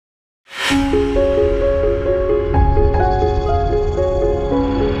Hey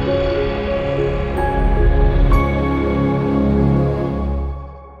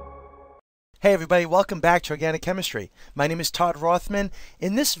everybody, welcome back to Organic Chemistry. My name is Todd Rothman.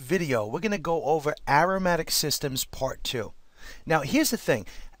 In this video, we're going to go over aromatic systems part 2. Now, here's the thing.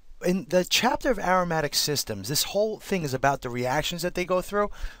 In the chapter of aromatic systems, this whole thing is about the reactions that they go through.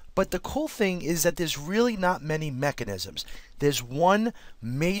 But the cool thing is that there's really not many mechanisms. There's one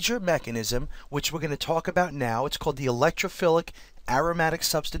major mechanism, which we're going to talk about now. It's called the Electrophilic Aromatic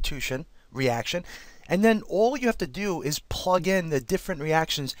Substitution reaction. And then all you have to do is plug in the different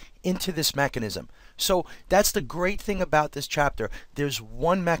reactions into this mechanism. So that's the great thing about this chapter. There's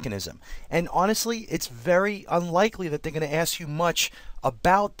one mechanism. And honestly, it's very unlikely that they're going to ask you much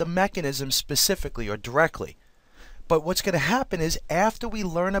about the mechanism specifically or directly. But what's going to happen is after we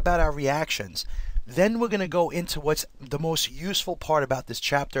learn about our reactions, then we're going to go into what's the most useful part about this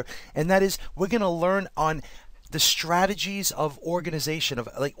chapter. And that is we're going to learn on the strategies of organization, of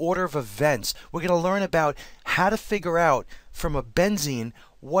like order of events. We're going to learn about how to figure out from a benzene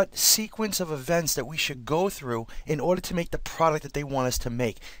what sequence of events that we should go through in order to make the product that they want us to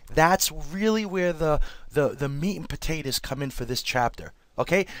make. That's really where the meat and potatoes come in for this chapter.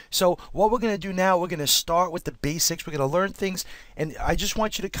 Okay, so what we're going to do now, we're going to start with the basics. We're going to learn things, and I just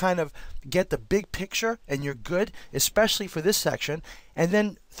want you to kind of get the big picture, and you're good, especially for this section. And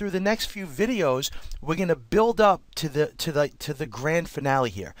then through the next few videos, we're going to build up to the grand finale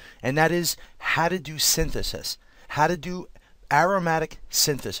here, and that is how to do synthesis, how to do aromatic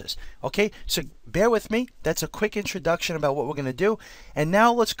synthesis. Okay, so bear with me. That's a quick introduction about what we're going to do, and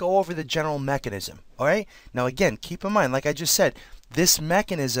now let's go over the general mechanism. All right, now again, keep in mind, like I just said, this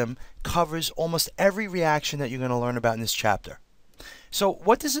mechanism covers almost every reaction that you're going to learn about in this chapter. So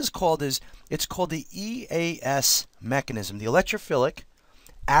what this is called is, it's called the EAS mechanism, the Electrophilic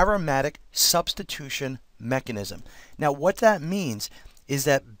Aromatic Substitution mechanism. Now what that means is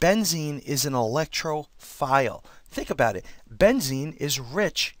that benzene is an electrophile. Think about it. Benzene is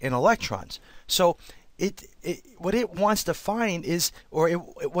rich in electrons. So what it wants to find is, or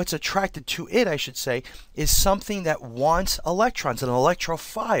what's attracted to it, I should say, is something that wants electrons, an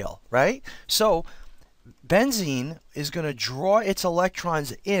electrophile, right? So benzene is going to draw its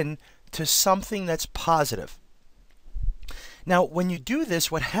electrons in to something that's positive. Now, when you do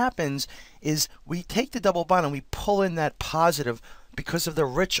this, what happens is we take the double bond and we pull in that positive because of the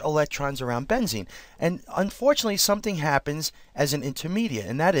rich electrons around benzene. And unfortunately, something happens as an intermediate,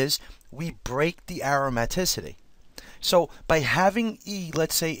 and that is we break the aromaticity. So by having E,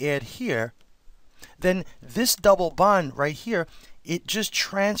 let's say, add here, then this double bond right here, it just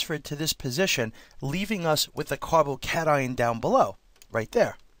transferred to this position, leaving us with the carbocation down below, right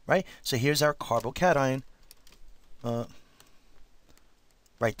there, right? So here's our carbocation, right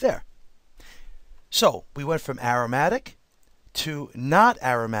there. So we went from aromatic to not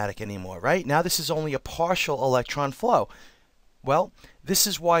aromatic anymore, right? Now this is only a partial electron flow. Well, this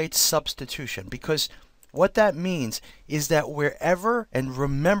is why it's substitution, because what that means is that wherever, and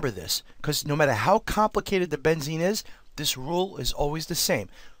remember this, because no matter how complicated the benzene is, this rule is always the same.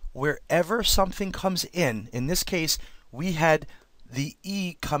 Wherever something comes in this case, we had the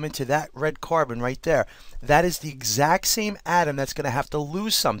E come into that red carbon right there. That is the exact same atom that's going to have to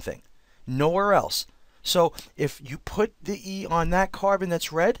lose something. Nowhere else. So if you put the E on that carbon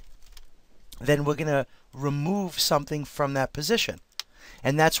that's red, then we're going to remove something from that position.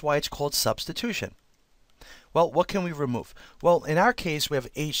 And that's why it's called substitution. Well, what can we remove? Well, in our case, we have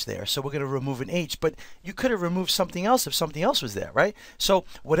H there, so we're going to remove an H. But you could have removed something else if something else was there, right? So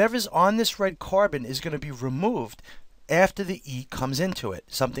whatever's on this red carbon is going to be removed after the E comes into it.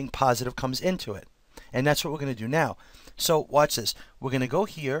 Something positive comes into it. And that's what we're going to do now. So watch this. We're going to go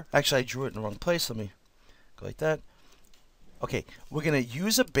here. Actually, I drew it in the wrong place. Let me go like that. Okay, we're going to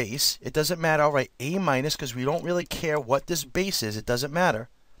use a base. It doesn't matter. I'll write A minus because we don't really care what this base is. It doesn't matter.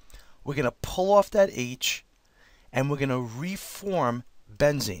 We're going to pull off that H, and we're going to reform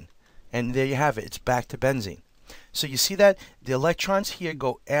benzene. And there you have it. It's back to benzene. So you see that the electrons here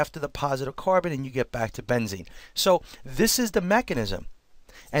go after the positive carbon, and you get back to benzene. So this is the mechanism.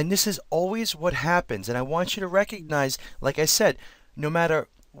 And this is always what happens. And I want you to recognize, like I said, no matter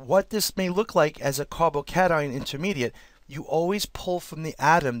what this may look like as a carbocation intermediate, you always pull from the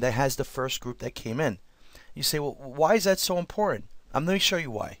atom that has the first group that came in. You say, well, why is that so important? Let me show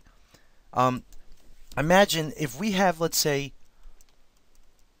you why. Imagine if we have, let's say,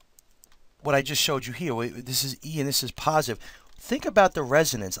 what I just showed you here. This is E and this is positive. Think about the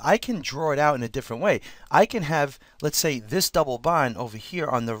resonance. I can draw it out in a different way. I can have, let's say, this double bond over here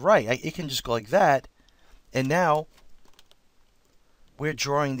on the right. It can just go like that. And now we're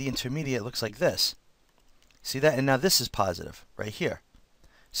drawing the intermediate. It looks like this. See that? And now this is positive right here.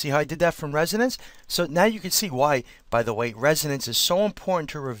 See how I did that from resonance? So now you can see why, by the way, resonance is so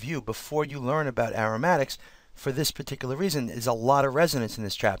important to review before you learn about aromatics. For this particular reason, there's a lot of resonance in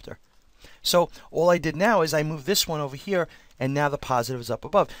this chapter. So all I did now is I moved this one over here, and now the positive is up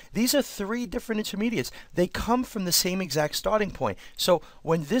above. These are three different intermediates. They come from the same exact starting point. So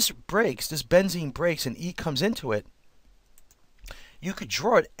when this breaks, this benzene breaks and E comes into it, you could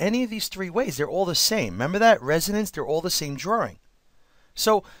draw it any of these three ways. They're all the same. Remember that? Resonance, they're all the same drawing.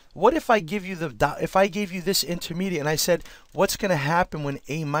 So what if I give you this intermediate and I said, what's going to happen when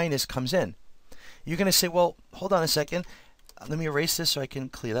A minus comes in? You're going to say, well, hold on a second. Let me erase this so I can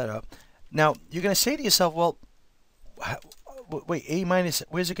clear that up. Now, you're going to say to yourself, well, wait, A minus,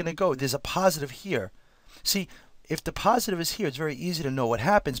 where's it going to go? There's a positive here. See, if the positive is here, it's very easy to know what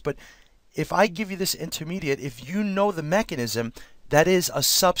happens. But if I give you this intermediate, if you know the mechanism, that is a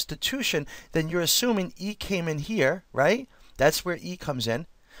substitution, then you're assuming E came in here, right? That's where E comes in.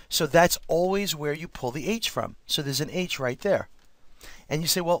 So that's always where you pull the H from. So there's an H right there. And you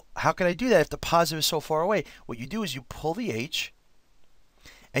say, well, how can I do that if the positive is so far away? What you do is you pull the H,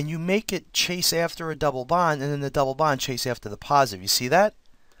 and you make it chase after a double bond, and then the double bond chase after the positive. You see that?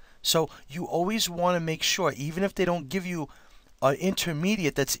 So you always want to make sure, even if they don't give you an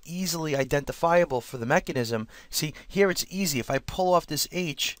intermediate that's easily identifiable for the mechanism. See, here it's easy. If I pull off this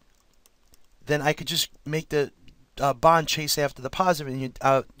H, then I could just make the bond chase after the positive, and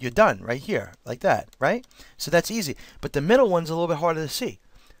you're done right here, like that, right? So that's easy. But the middle one's a little bit harder to see.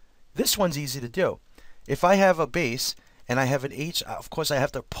 This one's easy to do. If I have a base and I have an H, of course I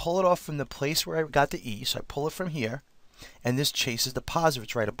have to pull it off from the place where I got the E, so I pull it from here, and this chases the positive.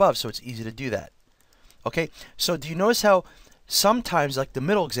 It's right above, so it's easy to do that. Okay, so do you notice how sometimes, like the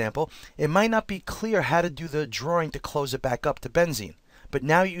middle example, it might not be clear how to do the drawing to close it back up to benzene, but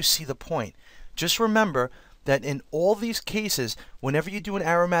now you see the point. Just remember that in all these cases, whenever you do an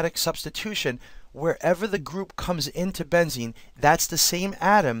aromatic substitution, wherever the group comes into benzene, that's the same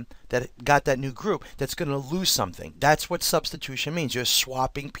atom that got that new group that's going to lose something. That's what substitution means. You're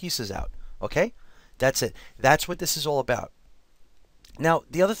swapping pieces out. Okay? That's it. That's what this is all about. Now,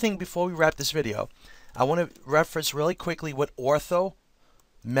 the other thing before we wrap this video, I want to reference really quickly what ortho,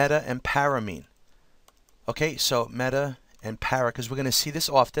 meta, and para mean. Okay? So, meta and para, because we're going to see this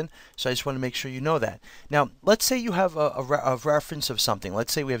often, so I just want to make sure you know that. Now, let's say you have a reference of something.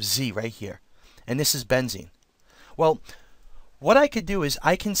 Let's say we have Z right here, and this is benzene. Well, what I could do is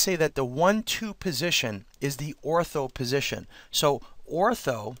I can say that the 1,2 position is the ortho position. So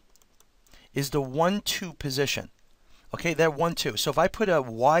ortho is the 1,2 position. Okay, that 1,2. So if I put a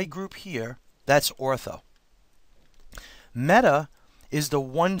Y group here, that's ortho. Meta is the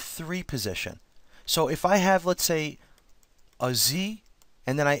 1,3 position. So if I have, let's say, a Z,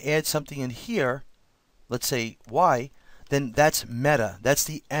 and then I add something in here, let's say Y, then that's meta. That's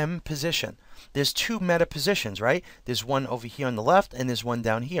the M position. There's two meta positions, right? There's one over here on the left, and there's one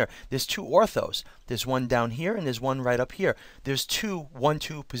down here. There's two orthos. There's one down here, and there's one right up here. There's two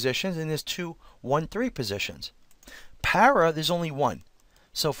 1,2 positions, and there's two 1,3 positions. Para, there's only one.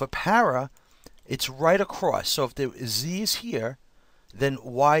 So for para, it's right across. So if the Z is here, then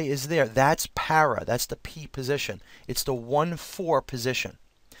Y is there. That's para. That's the P position. It's the 1,4 position.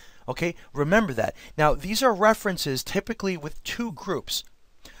 Okay, remember that. Now, these are references typically with two groups,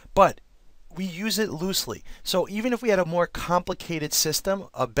 but we use it loosely. So even if we had a more complicated system,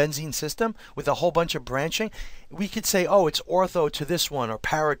 a benzene system with a whole bunch of branching, we could say, oh, it's ortho to this one or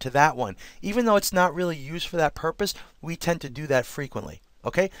para to that one. Even though it's not really used for that purpose, we tend to do that frequently.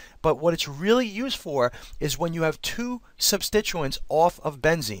 Okay, but what it's really used for is when you have two substituents off of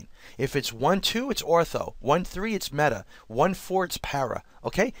benzene. If it's 1,2, it's ortho. 1,3, it's meta. 1,4, it's para.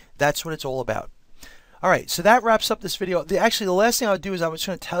 Okay, that's what it's all about. All right, so that wraps up this video. Actually, the last thing I'll do is I was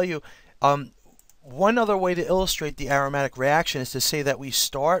going to tell you one other way to illustrate the aromatic reaction is to say that we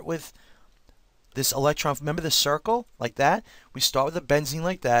start with this electron. Remember the circle like that? We start with the benzene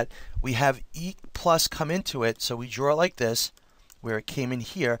like that. We have E plus come into it, so we draw it like this, where it came in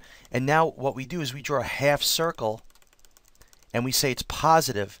here, and now what we do is we draw a half circle and we say it's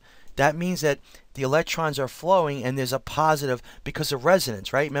positive. That means that the electrons are flowing and there's a positive because of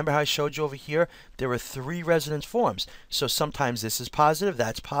resonance, right? Remember how I showed you over here? There were 3 resonance forms. So sometimes this is positive,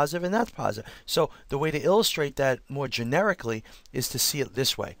 that's positive, and that's positive. So the way to illustrate that more generically is to see it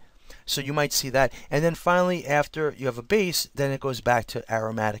this way. So you might see that. And then finally, after you have a base, then it goes back to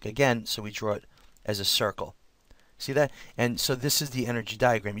aromatic again. So we draw it as a circle. See that? And so this is the energy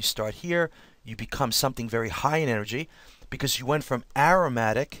diagram. You start here, you become something very high in energy because you went from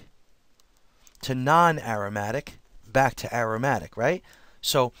aromatic to non-aromatic back to aromatic, right?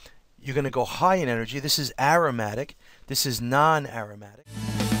 So you're going to go high in energy. This is aromatic. This is non-aromatic.